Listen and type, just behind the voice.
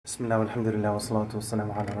Bismillah, alhamdulillah, wa salatu wa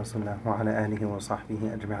salamu ala rasulullah wa ala alihi wa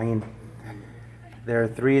sahbihi ajma'een. There are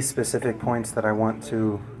three specific points that I want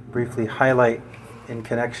to briefly highlight in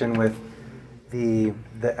connection with the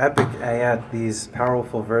epic ayat, these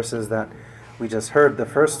powerful verses that we just heard. The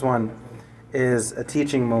first one is a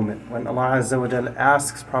teaching moment. When Allah Azza wa Jal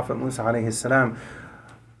asks Prophet Musa alayhi salam,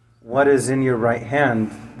 what is in your right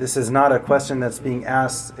hand? This is not a question that's being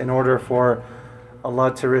asked in order for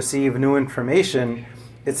Allah to receive new information.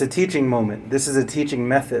 It's a teaching moment. This is a teaching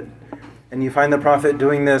method. And you find the Prophet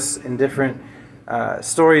doing this in different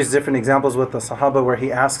stories, different examples with the Sahaba, where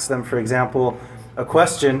he asks them, for example, a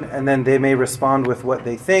question, and then they may respond with what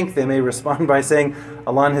they think. They may respond by saying,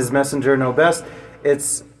 Allah and His Messenger know best.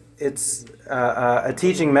 It's a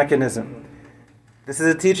teaching mechanism. This is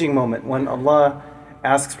a teaching moment. When Allah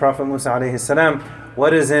asks Prophet Musa alayhi salam,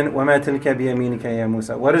 what is in وَمَا تِلْكَ بِيَمِينِكَ يَا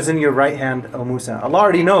مُوسَى? What is in your right hand, O Musa? Allah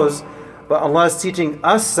already knows, but Allah is teaching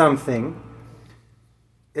us something,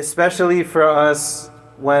 especially for us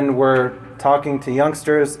when we're talking to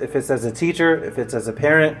youngsters, if it's as a teacher, if it's as a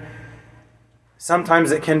parent.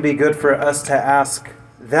 Sometimes it can be good for us to ask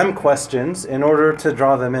them questions in order to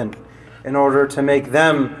draw them in order to make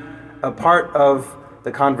them a part of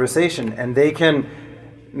the conversation. And they can,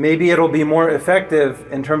 maybe it'll be more effective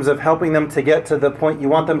in terms of helping them to get to the point you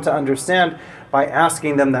want them to understand by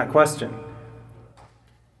asking them that question.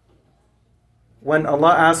 When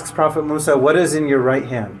Allah asks Prophet Musa, what is in your right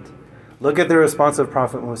hand? Look at the response of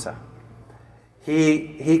Prophet Musa.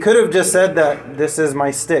 He could have just said that this is my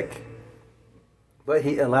stick. But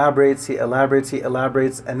he elaborates,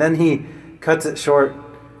 and then he cuts it short.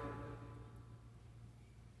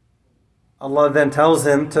 Allah then tells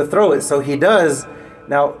him to throw it. So he does.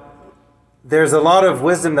 Now, there's a lot of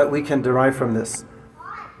wisdom that we can derive from this.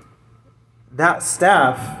 That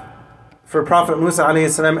staff, for Prophet Musa alayhi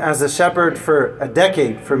salam, as a shepherd for a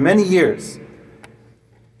decade, for many years,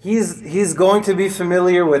 he's going to be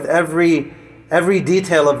familiar with every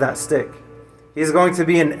detail of that stick. He's going to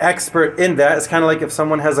be an expert in that. It's kind of like if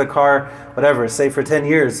someone has a car, whatever, say for 10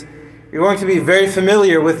 years, you're going to be very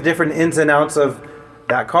familiar with different ins and outs of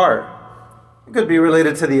that car. It could be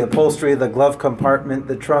related to the upholstery, the glove compartment,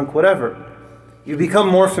 the trunk, whatever. You become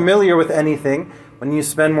more familiar with anything when you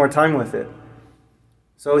spend more time with it.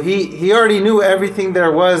 So he already knew everything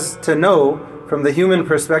there was to know from the human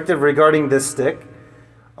perspective regarding this stick.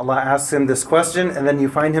 Allah asks him this question, and then you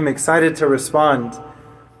find him excited to respond.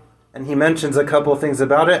 And he mentions a couple things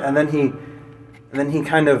about it, and then he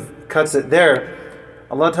kind of cuts it there.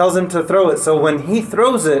 Allah tells him to throw it. So when he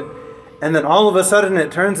throws it, and then all of a sudden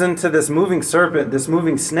it turns into this moving serpent, this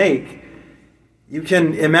moving snake, you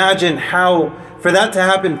can imagine how, for that to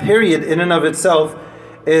happen, period, in and of itself,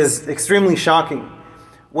 is extremely shocking.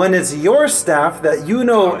 When it's your staff that you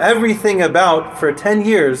know everything about for 10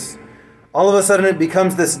 years, all of a sudden it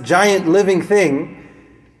becomes this giant living thing.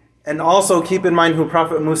 And also keep in mind who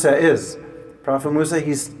Prophet Musa is. Prophet Musa,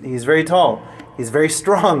 he's very tall. He's very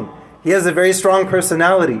strong. He has a very strong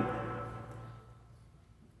personality.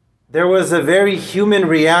 There was a very human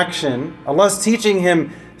reaction. Allah's teaching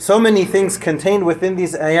him so many things contained within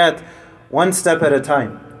these ayat, one step at a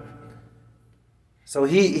time. So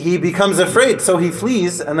he becomes afraid, so he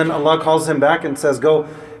flees, and then Allah calls him back and says, go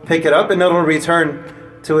pick it up and it'll return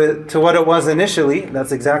to what it was initially.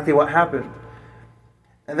 That's exactly what happened.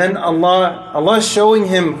 And then Allah is showing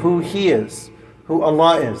him who He is, who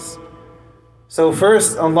Allah is. So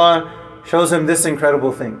first, Allah shows him this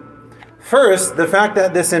incredible thing. First, the fact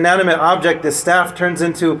that this inanimate object, this staff, turns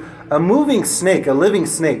into a moving snake, a living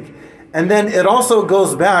snake. And then it also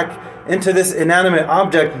goes back into this inanimate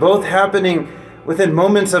object, both happening within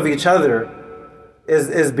moments of each other,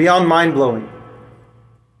 is beyond mind-blowing.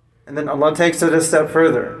 And then Allah takes it a step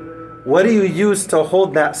further. What do you use to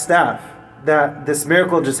hold that staff? That this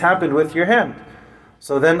miracle just happened with your hand.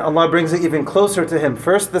 So then Allah brings it even closer to him.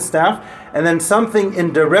 First the staff, and then something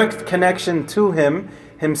in direct connection to him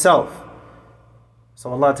himself. So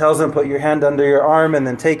Allah tells him, put your hand under your arm and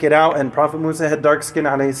then take it out. And Prophet Musa had dark skin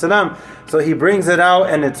alayhi salam. So he brings it out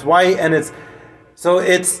and it's white and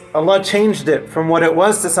Allah changed it from what it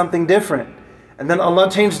was to something different. And then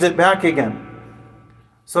Allah changed it back again.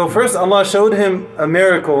 So first Allah showed him a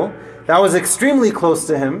miracle that was extremely close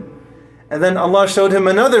to him. And then Allah showed him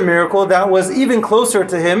another miracle that was even closer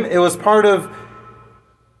to him. It was part of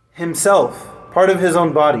himself, part of his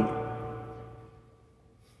own body.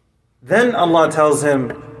 Then Allah tells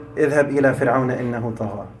him, اذهب إلى فرعون إنه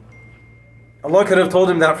طغى. Allah could have told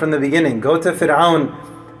him that from the beginning. Go to Fir'aun.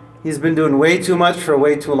 He's been doing way too much for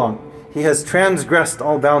way too long. He has transgressed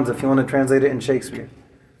all bounds, if you want to translate it in Shakespeare.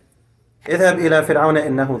 اذهب إلى فرعون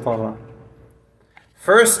إنه طغى.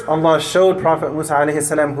 First, Allah showed Prophet Musa alayhi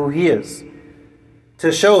salam who he is.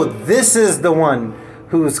 To show this is the one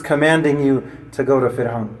who's commanding you to go to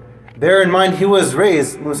Fir'aun. Bear in mind, Musa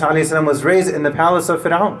alayhi salam was raised in the palace of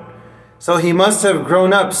Fir'aun. So he must have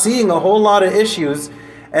grown up seeing a whole lot of issues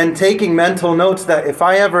and taking mental notes that if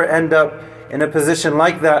I ever end up in a position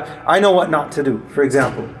like that, I know what not to do, for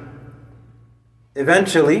example.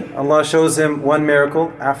 Eventually, Allah shows him one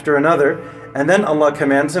miracle after another, and then Allah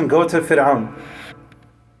commands him, go to Fir'aun.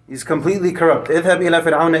 He's completely corrupt. اذهب إلى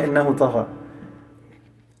فرعون إنه طغى.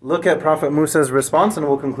 Look at Prophet Musa's response and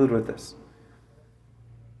we'll conclude with this.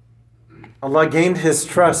 Allah gained his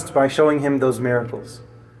trust by showing him those miracles.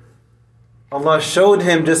 Allah showed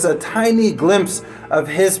him just a tiny glimpse of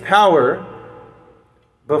his power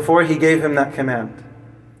before he gave him that command.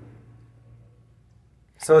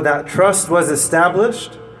 So that trust was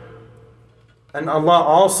established, and Allah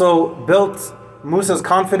also built Musa's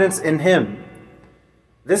confidence in him.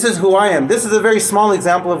 This is who I am. This is a very small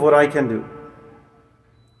example of what I can do.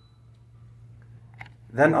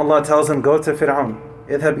 Then Allah tells him, go to Fir'aun.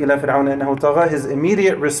 اذهب إلى فرعون إنه طغى. His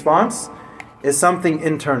immediate response is something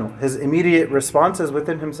internal. His immediate response is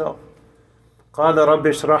within himself. قال رب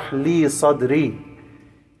اشرح لي صدري.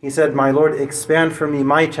 He said, my Lord, expand for me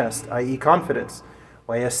my chest, i.e. confidence.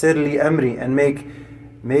 ويسر لي أمري. And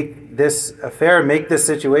make this affair, make this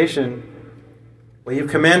situation, what you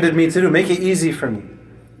commanded me to do, make it easy for me.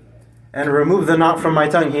 And remove the knot from my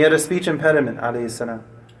tongue. He had a speech impediment, alayhi salam.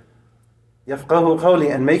 يفقه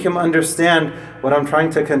قولي. And make him understand what I'm trying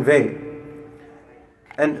to convey.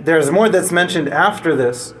 And there's more that's mentioned after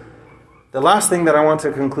this. The last thing that I want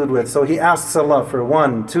to conclude with. So he asks Allah for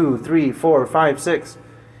 1, 2, 3, 4, 5, 6.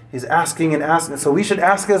 He's asking and asking. So we should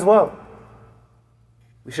ask as well.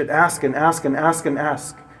 We should ask and ask and ask and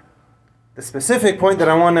ask. The specific point that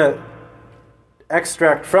I want to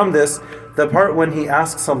extract from this, the part when he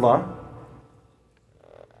asks Allah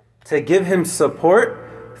to give him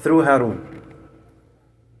support through Harun.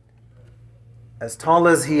 As tall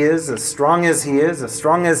as he is, as strong as he is, as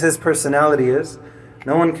strong as his personality is,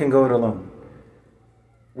 no one can go it alone.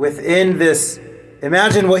 Within this,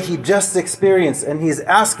 imagine what he just experienced, and he's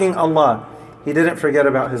asking Allah. He didn't forget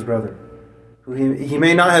about his brother, who he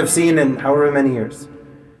may not have seen in however many years.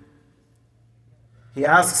 He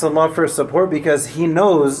asks Allah for support because he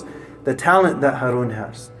knows the talent that Harun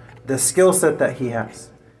has, the skill set that he has.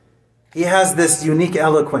 He has this unique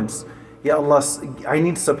eloquence. Ya Allah, I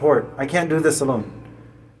need support. I can't do this alone.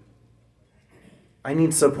 I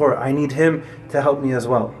need support. I need him to help me as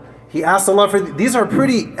well. He asked Allah for, these are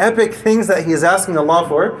pretty epic things that he is asking Allah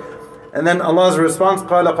for. And then Allah's response,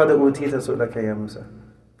 قَالَ قَدْ أُوتِيتَ سُؤْلَكَ يَا مُوسَى.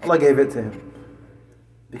 Allah gave it to him.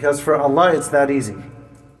 Because for Allah it's that easy.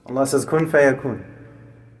 Allah says, كُن فَيَكُن.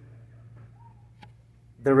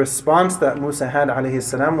 The response that Musa had alayhi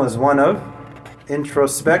salam was one of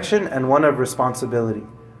introspection and one of responsibility.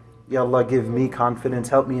 Ya Allah, give me confidence,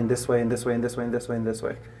 help me in this way, in this way, in this way, in this way, in this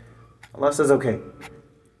way. Allah says, okay.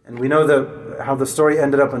 And we know how the story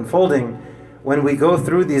ended up unfolding. When we go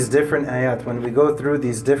through these different ayat, when we go through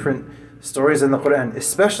these different stories in the Quran,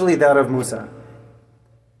 especially that of Musa,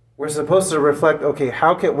 we're supposed to reflect,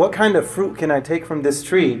 okay, what kind of fruit can I take from this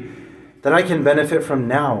tree that I can benefit from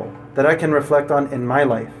now, that I can reflect on in my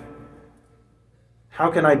life? How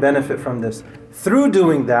can I benefit from this? Through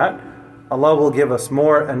doing that, Allah will give us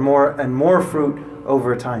more and more and more fruit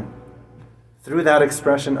over time. Through that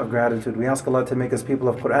expression of gratitude, we ask Allah to make us people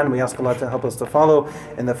of Quran. We ask Allah to help us to follow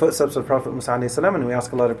in the footsteps of Prophet Musa alayhi salam, and we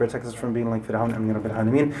ask Allah to protect us from being like Fir'aun. Ameen Rabbil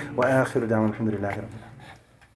Alameen. Wa akhiru da'wan alhamdulillahi rabbil alamin.